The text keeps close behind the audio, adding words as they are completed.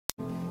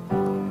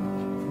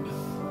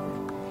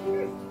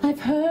I've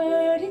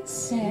heard it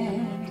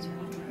said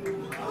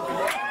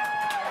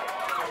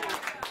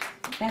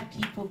that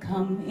people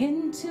come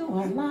into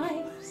our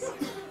lives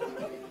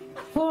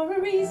for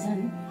a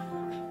reason,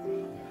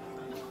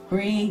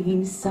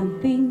 bringing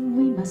something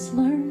we must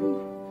learn,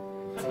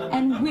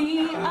 and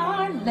we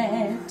are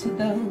led to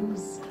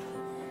those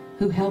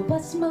who help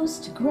us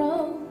most to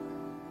grow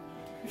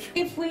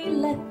if we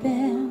let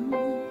them,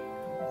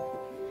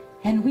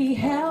 and we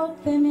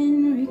help them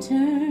in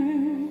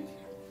return.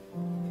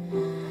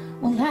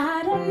 Well,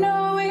 I don't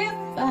know if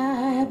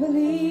I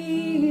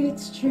believe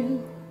it's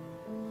true,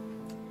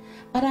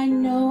 but I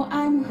know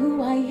I'm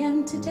who I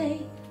am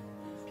today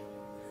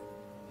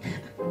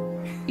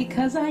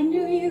because I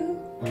knew you.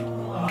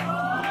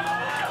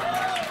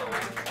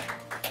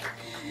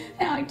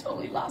 Now I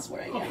totally lost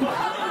where I am.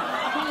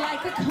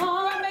 Like a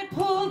comet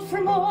pulled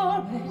from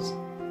orbit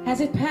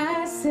as it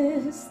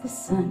passes the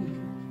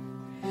sun,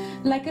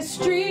 like a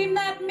stream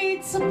that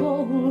meets a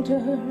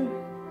boulder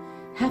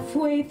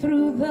halfway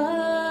through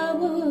the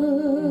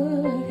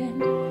wood.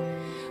 And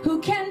who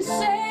can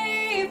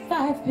say if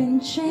I've been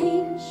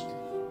changed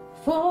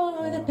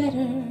for the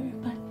better?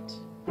 But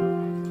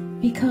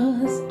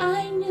because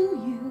I knew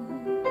you,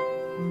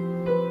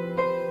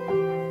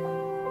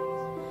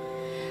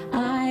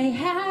 I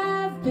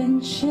have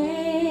been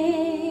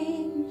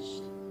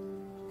changed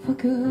for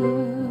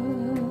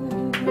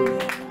good.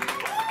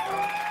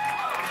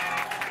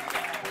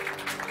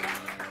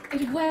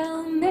 It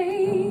well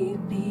may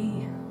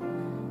be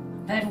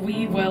that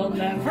we will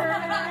never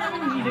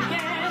meet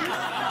again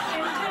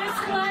in this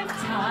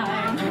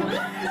lifetime.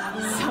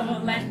 So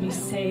let me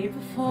say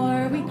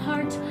before we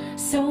part,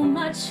 so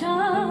much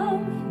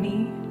of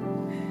me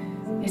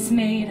is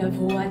made of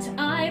what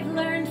I've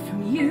learned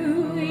from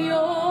you.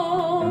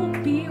 You'll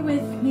be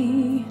with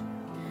me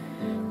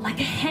like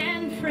a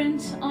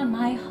handprint on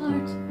my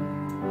heart.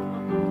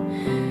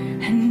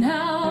 And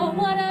now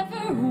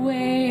whatever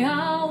way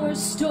our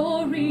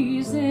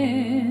stories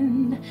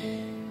end,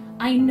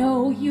 I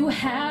know you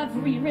have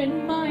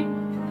rewritten mine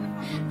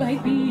by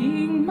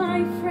being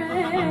my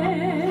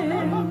friend.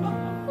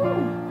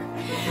 Ooh.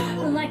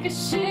 Like a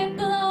ship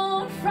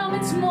blown from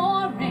its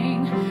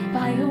mooring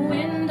by a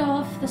wind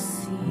off the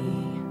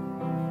sea,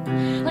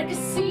 like a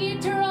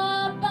seed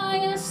dropped by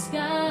a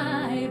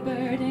sky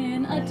bird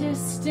in a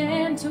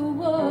distant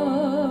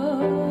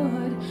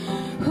wood.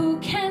 Who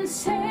can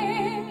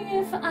say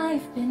if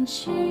I've been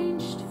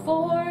changed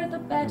for the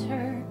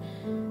better?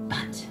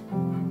 But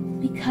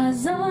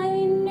because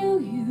I knew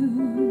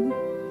you,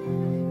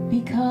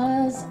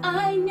 because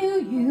I knew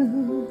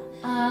you,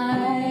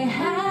 I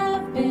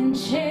have been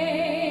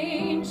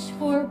changed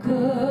for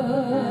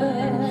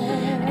good.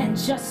 And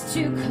just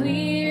to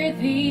clear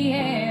the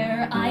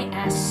air, I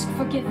ask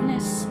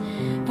forgiveness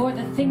for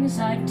the things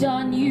I've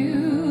done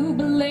you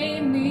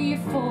blame me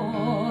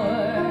for.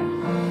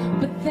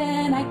 But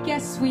then I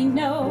guess we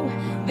know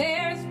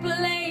there's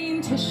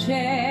blame to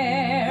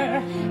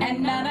share,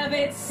 and none of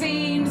it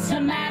seems to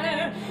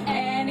matter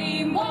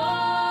anymore.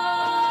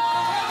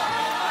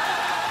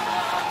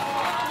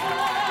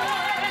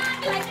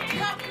 Like a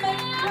comet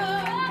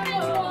blown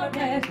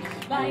orbit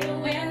by a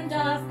wind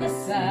off the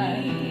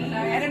sun.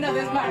 Sorry, I don't know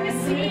this part. Like a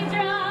seed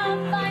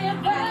dropped by a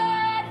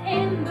bird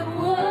in the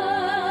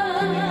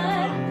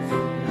wood.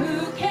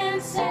 Who can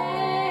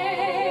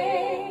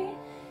say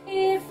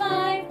if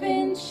I've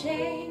been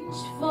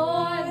changed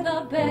for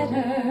the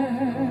better?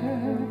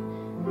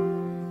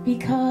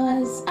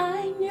 Because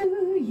I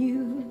knew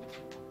you,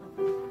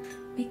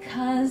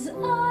 because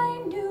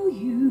I knew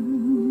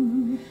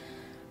you,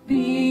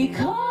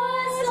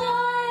 because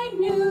I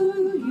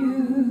knew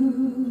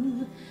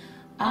you,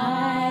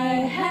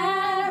 I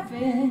have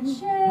been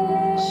changed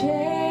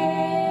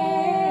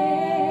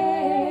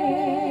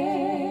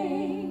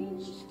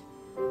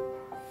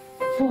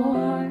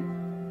for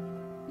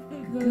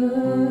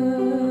good.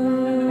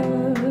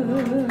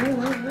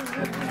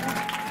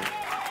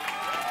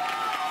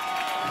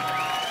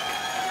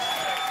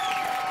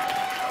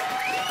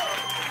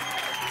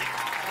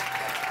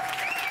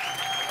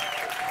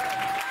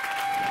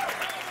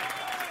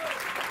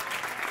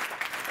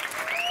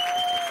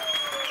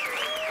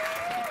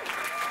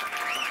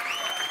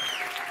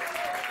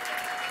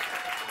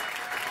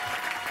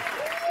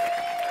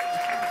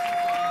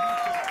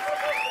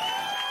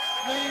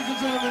 Ladies and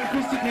gentlemen,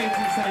 Christy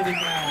Payton signing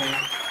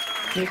now.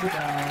 Take it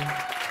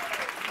down.